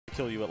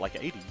kill you at like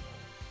 80.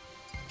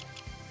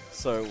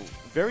 So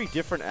very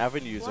different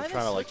avenues of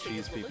trying to like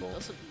cheese people.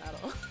 Doesn't matter.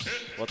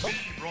 What's up?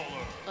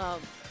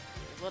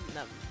 What?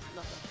 Nothing.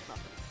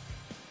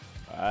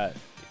 Alright.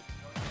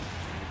 Here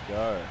we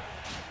go.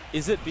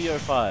 Is it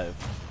BO5?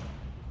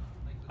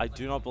 I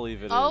do not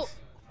believe it is.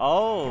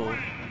 Oh!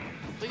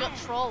 We got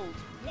trolled.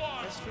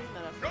 I streamed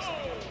that for a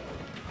second.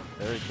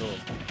 Very cool.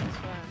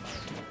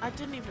 I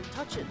didn't even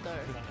touch it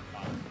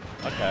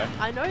though. Okay.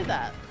 I know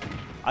that.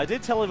 I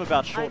did tell him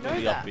about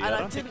shortening the up B. I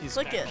don't think he's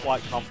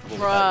quite comfortable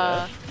with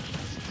that yet.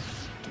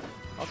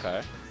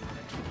 Okay.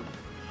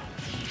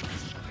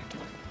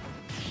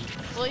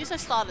 Well, at least I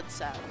started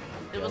sad.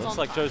 It was looks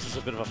like Joe's is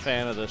a bit of a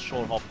fan of the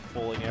short hop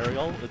falling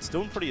aerial. It's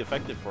doing pretty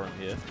effective for him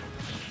here.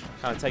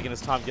 Kind of taking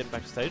his time getting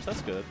back to stage.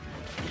 That's good.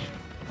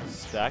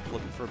 Stack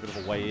looking for a bit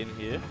of a way in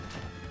here.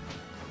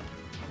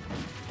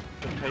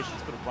 Bit of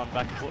patience, bit of run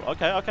back and forth.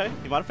 Okay.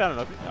 He might have found an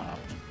opening. Nah,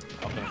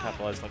 I'm going to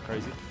capitalize like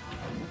crazy.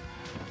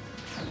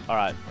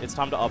 Alright, it's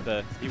time to up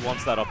air. He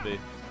wants that up B.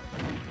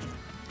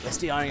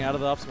 SDIing out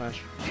of the up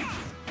smash.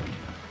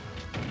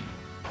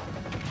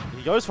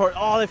 He goes for it.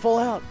 Oh, they fall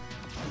out.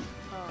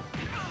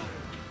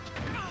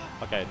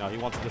 Okay, no, he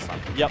wants it this time.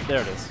 Yep,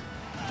 there it is.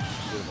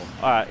 Beautiful.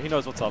 Alright, he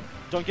knows what's up.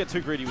 Don't get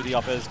too greedy with the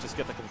up airs, just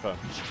get the confirm.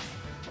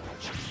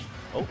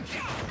 Oh.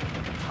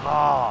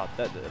 Ah,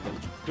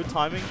 good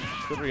timing,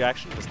 good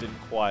reaction, just didn't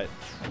quite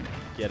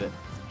get it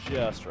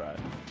just right.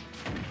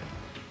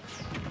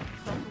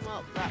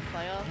 Up that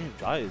player.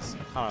 Guys,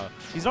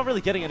 he's not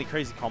really getting any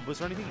crazy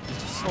combos or anything.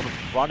 He's just sort of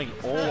running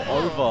all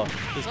over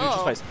his neutral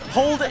space.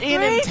 Hold it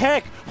in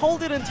tech.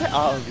 Hold it in tech.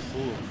 Oh, you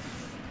fool.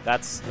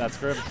 That's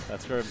grim.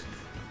 That's grim.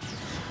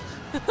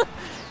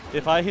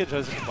 If I hear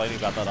Joseph complaining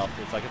about that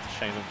afterwards, I get to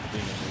shame him for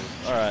being a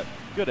move. All right,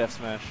 good F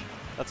smash.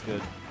 That's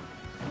good.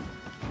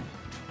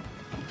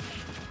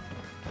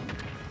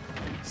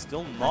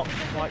 Still not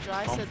quite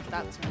Jai comfortable. said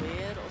that's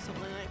weird or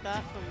something like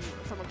that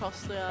from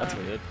across the. That's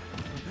weird.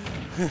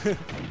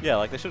 Yeah,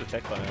 like they should have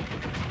checked by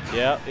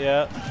now.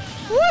 Yeah.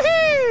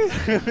 Woohoo!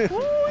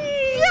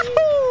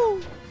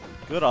 Yahoo!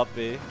 Good up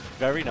B.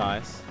 Very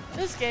nice.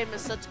 This game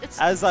is such.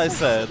 As I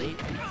said,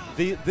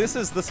 this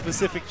is the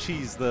specific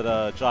cheese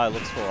that Jai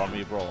looks for on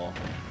Mii Brawler.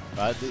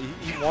 Right?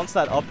 He wants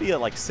that up B at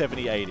like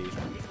 70, 80.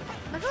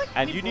 Like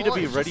and you need to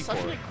be ready for it.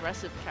 Such an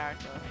aggressive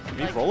character.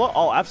 Mii Brawler?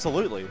 Oh,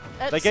 absolutely.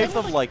 They gave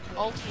them like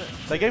ultimate.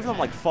 They gave them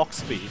like Fox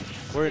speed,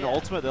 where in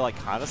Ultimate they're like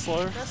kind of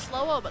slow. They're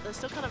slower, but they're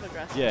still kind of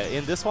aggressive. Yeah,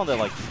 in this one they're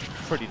like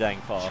pretty dang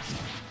fast.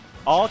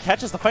 Oh,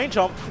 catches the feint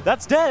jump.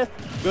 That's death.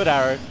 Good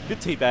arrow. Good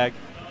teabag.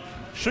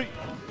 Shoot.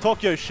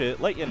 Talk your shit.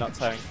 Let your nuts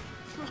hang.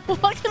 What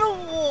kind of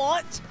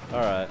what? All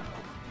right.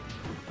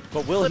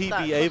 But will he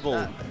be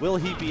able? Will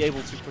he be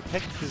able to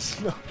protect his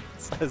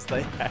nuts as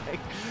they hang?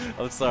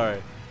 I'm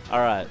sorry. All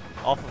right.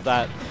 Off of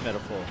that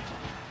metaphor.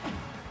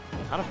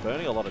 Kind of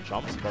burning a lot of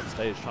jumps above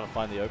stage, trying to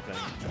find the opening.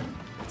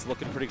 It's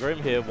looking pretty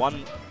grim here.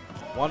 One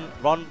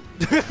run.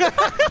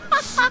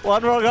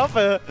 One wrong up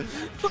here.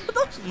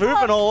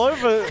 Moving all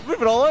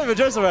over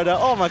Joseph right now.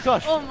 Oh my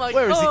gosh. Oh my god.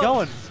 Where is he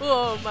going?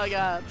 Oh my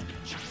god.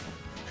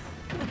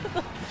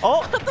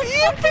 Oh, what the fuck is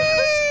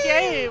this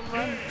game?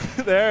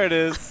 There it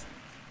is.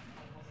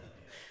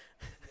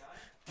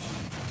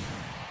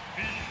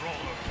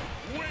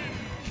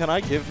 Can I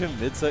give him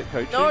mid-set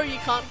coaching? No, you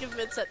can't give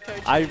mid-set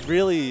coaching. I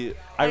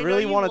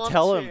really want to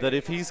tell him that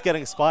if he's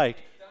getting spiked,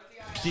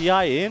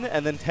 DI in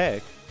and then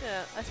tech.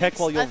 Yeah, tech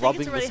while you're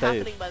rubbing the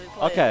stage.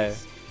 Okay,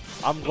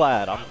 I'm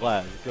glad.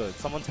 Good.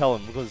 Someone tell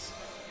him, because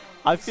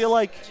I feel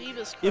like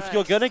if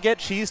you're gonna get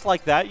cheesed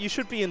like that, you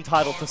should be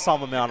entitled to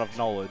some amount of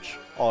knowledge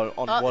on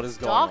what is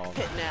going on. Dark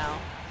Pit now.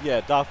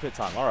 Yeah, Dark Pit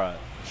time. All right,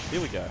 here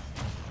we go.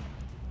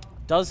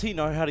 Does he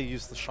know how to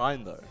use the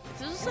shine though?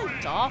 Does it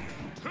say dark?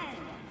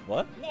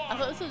 What? I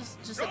thought this was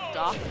just a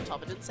dark on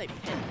top. It didn't say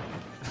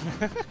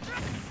pit.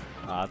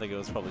 I think it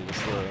was probably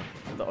just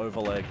the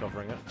overlay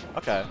covering it.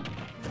 Okay.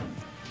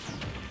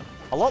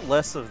 A lot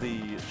less of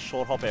the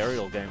short hop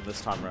aerial game this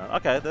time around.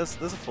 Okay, there's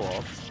a full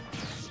off.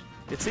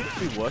 It seems to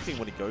be working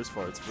when he goes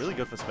for it. It's really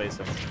good for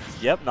spacing.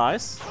 Yep,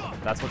 nice.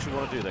 That's what you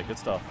want to do there. Good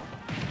stuff.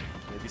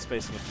 Maybe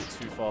spacing a bit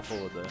too far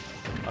forward there.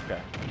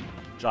 Okay.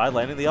 Jai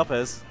landing the up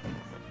airs.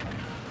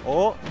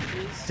 Oh,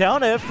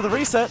 down air for the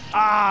reset.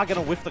 Ah,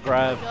 gonna whiff the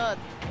grab. Oh god.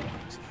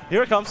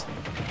 Here it comes.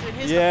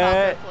 Dude,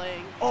 yeah.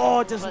 Oh,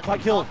 it doesn't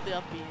quite kill.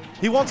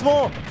 He wants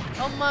more.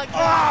 Oh my god.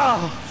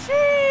 Ah!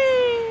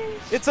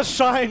 It's a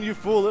shine, you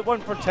fool. It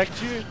won't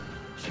protect you.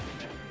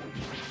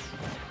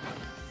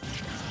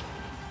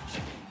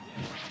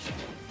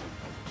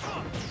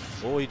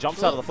 Oh, he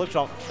jumps out of the flip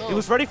jump. He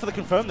was ready for the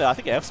confirm there. I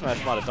think F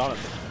smash might have done it.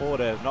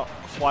 Forward air, not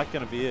quite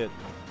going to be it.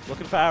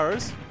 Looking for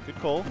arrows. Good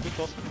call. Good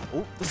call.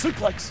 Oh, the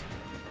suplex.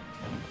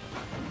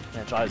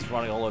 Man, Jai's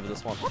running all over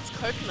this one. What's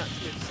Coconut's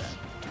moveset?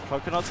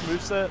 Coconut's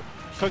moveset?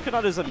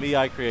 Coconut is a Mii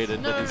I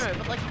created. No,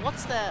 but like,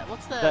 what's the...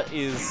 That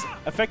is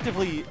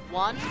effectively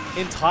one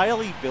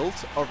entirely built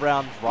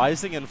around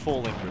rising and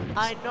falling moves.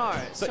 I know.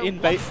 So in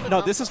base...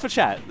 No, this is for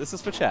chat. This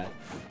is for chat.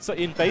 So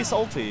in base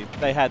ulti,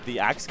 they had the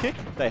axe kick,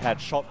 they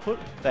had shot put,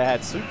 they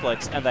had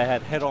suplex, and they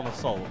had head on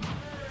assault.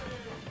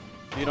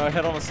 Do you know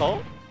head-on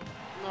assault?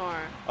 No.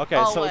 Okay,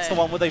 oh, so wait. it's the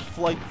one where they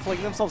fling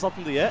themselves up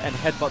in the air and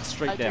headbutt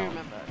straight I down. do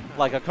remember. No.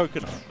 Like a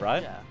coconut,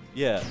 right? Yeah.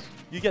 Yeah.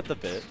 You get the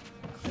bit.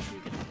 I do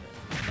get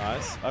it.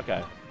 Nice.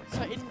 Okay.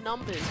 So in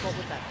numbers, what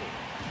would that be?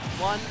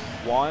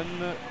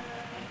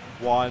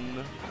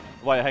 1.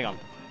 Wait, hang on.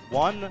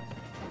 1,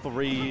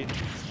 3,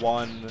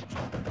 1,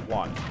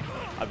 1.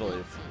 I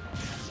believe.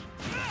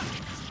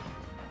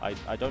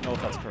 I don't know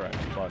if that's correct,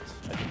 but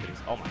I think it is.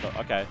 Oh my god.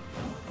 Okay.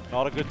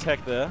 Not a good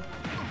tech there.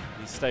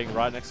 He's staying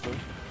right next to him.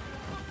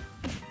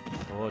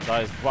 Oh,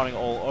 Jai is running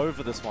all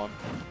over this one.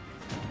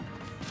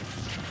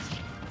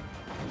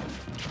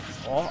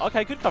 Oh,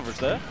 okay, good coverage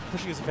there.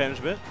 Pushing his advantage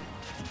a bit.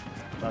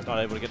 Jai's not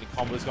able to get any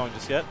combos going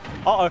just yet.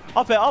 Uh-oh,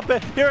 up air,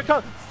 here it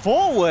comes.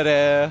 Forward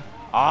air.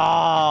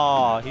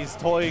 Ah, he's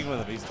toying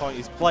with him.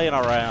 He's playing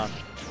around.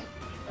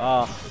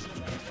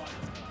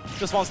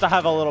 Just wants to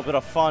have a little bit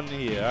of fun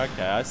here.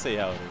 Okay, I see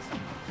how it is.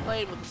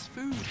 Playing with his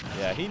food.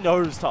 Yeah, he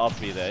knows to up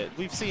B there.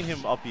 We've seen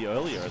him up B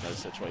earlier in those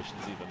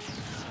situations even.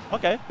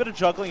 Okay, bit of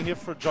juggling here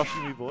for Josh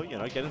and New Boy, you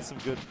know, getting some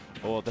good...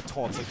 Oh, the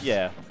taunts.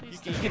 Yeah,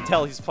 you can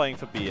tell he's playing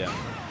for BM.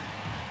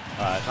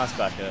 Alright, nice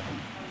back air.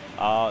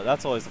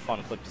 That's always a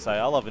fun clip to say.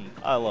 I love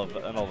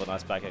another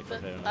nice back air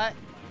clip here.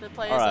 The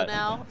players are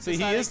now See,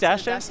 he is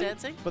dash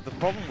dancing, but the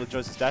problem with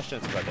Joseph's dash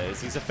dancing right there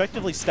is he's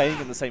effectively staying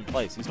in the same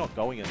place. He's not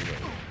going anywhere.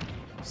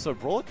 So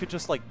Brawler could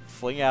just like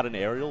fling out an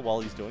aerial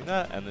while he's doing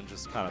that and then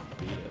just kind of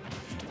beat it.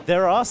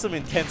 There are some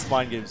intense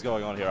mind games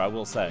going on here, I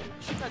will say.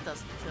 That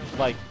doesn't feel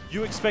like,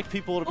 you expect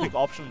people to pick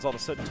options on a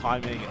certain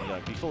timing and, you know,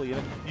 be fully in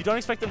it. You don't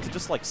expect them to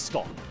just like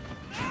stop.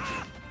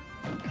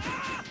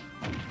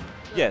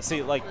 Yeah,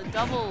 see, like... The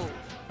double...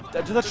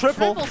 The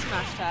triple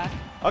smash tag.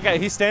 Okay,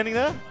 he's standing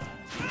there.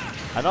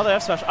 Another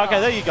F smash. Okay,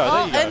 there you go.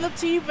 There you go. And the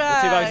teabag.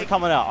 The teabags are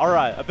coming out. All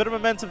right, a bit of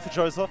momentum for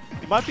Joseph.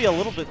 He might be a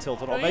little bit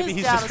tilted, or maybe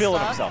he's just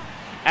feeling himself.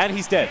 And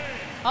he's dead.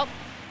 Oh.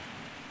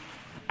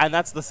 And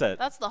that's the set.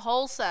 That's the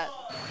whole set.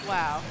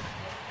 Wow.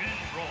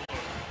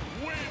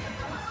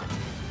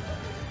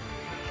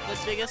 The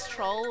biggest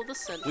troll of the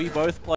century. We both play.